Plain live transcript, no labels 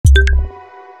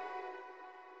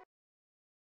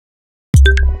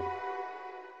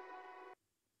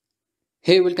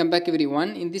Hey, welcome back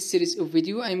everyone. In this series of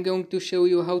video, I'm going to show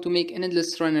you how to make an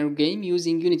endless runner game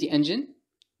using Unity engine.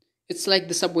 It's like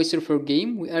the Subway Surfer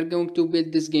game. We are going to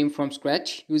build this game from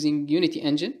scratch using Unity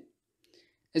engine.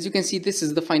 As you can see, this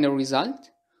is the final result.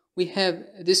 We have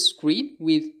this screen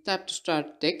with tap to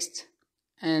start text,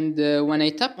 and when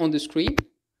I tap on the screen,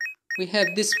 we have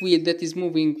this wheel that is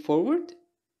moving forward.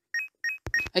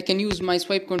 I can use my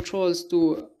swipe controls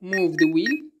to move the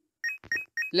wheel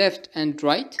left and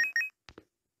right.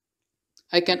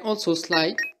 I can also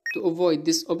slide to avoid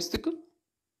this obstacle.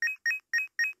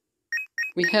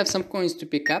 We have some coins to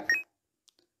pick up,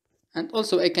 and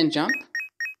also I can jump.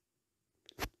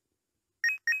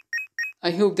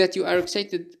 I hope that you are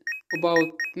excited about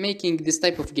making this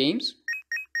type of games.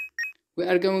 We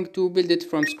are going to build it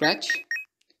from scratch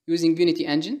using Unity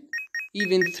engine.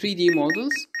 Even the 3D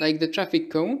models like the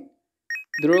traffic cone,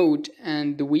 the road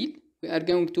and the wheel, we are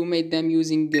going to make them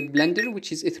using the Blender,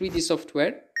 which is a 3D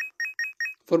software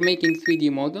for making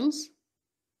 3D models.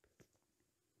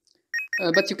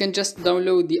 But you can just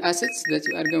download the assets that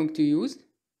you are going to use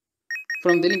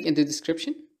from the link in the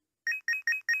description.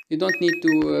 You don't need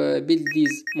to build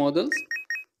these models.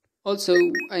 Also,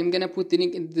 I'm gonna put the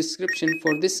link in the description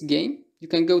for this game. You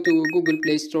can go to Google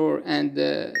Play Store and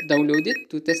download it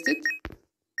to test it.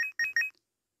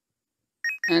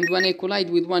 And when I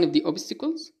collide with one of the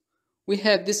obstacles, we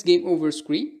have this game over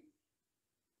screen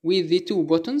with the two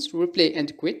buttons, replay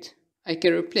and quit. I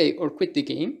can replay or quit the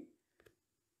game.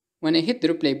 When I hit the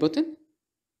replay button,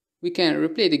 we can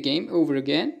replay the game over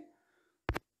again.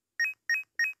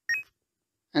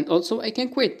 And also I can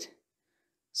quit.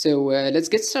 So let's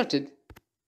get started.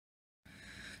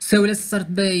 So let's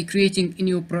start by creating a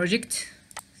new project.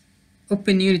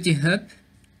 Open Unity Hub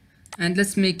and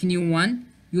let's make a new one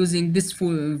using this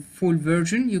full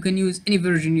version. You can use any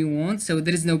version you want, so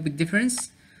there is no big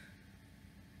difference.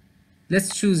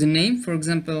 Let's choose a name, for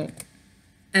example,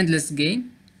 Endless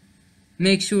Game.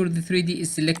 Make sure the 3D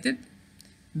is selected.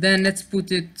 Then let's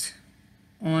put it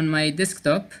on my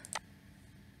desktop.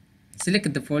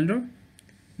 Select the folder,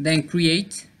 then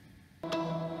create.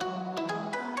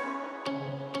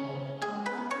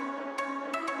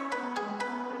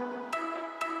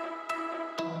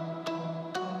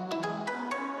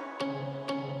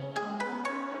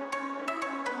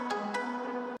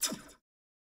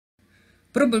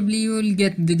 Probably you will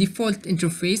get the default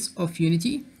interface of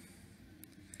Unity.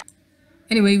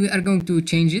 Anyway, we are going to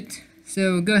change it.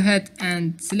 So go ahead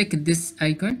and select this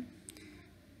icon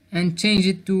and change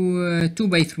it to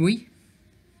 2x3.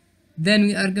 Then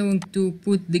we are going to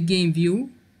put the game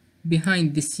view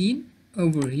behind the scene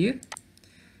over here.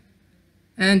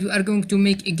 And we are going to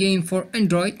make a game for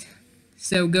Android.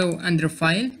 So go under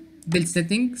File, Build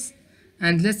Settings,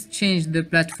 and let's change the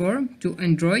platform to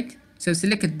Android. So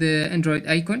select the Android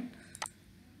icon.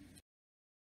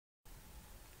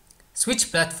 Switch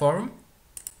platform.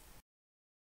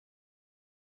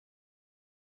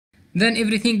 Then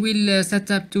everything will set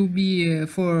up to be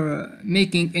for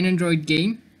making an Android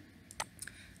game.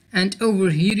 And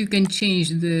over here you can change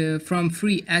the from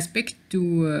free aspect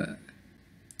to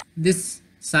this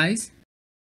size.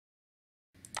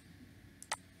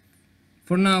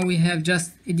 For now we have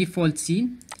just a default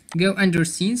scene. Go under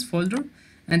Scenes folder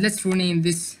and let's rename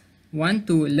this one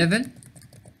to Level.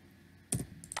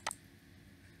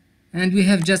 And we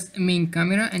have just a main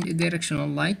camera and a directional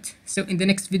light. So in the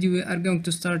next video we are going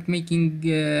to start making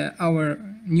our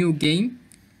new game.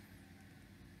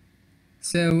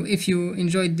 So if you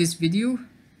enjoyed this video,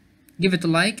 give it a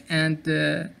like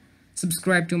and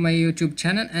subscribe to my YouTube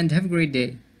channel, and have a great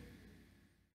day.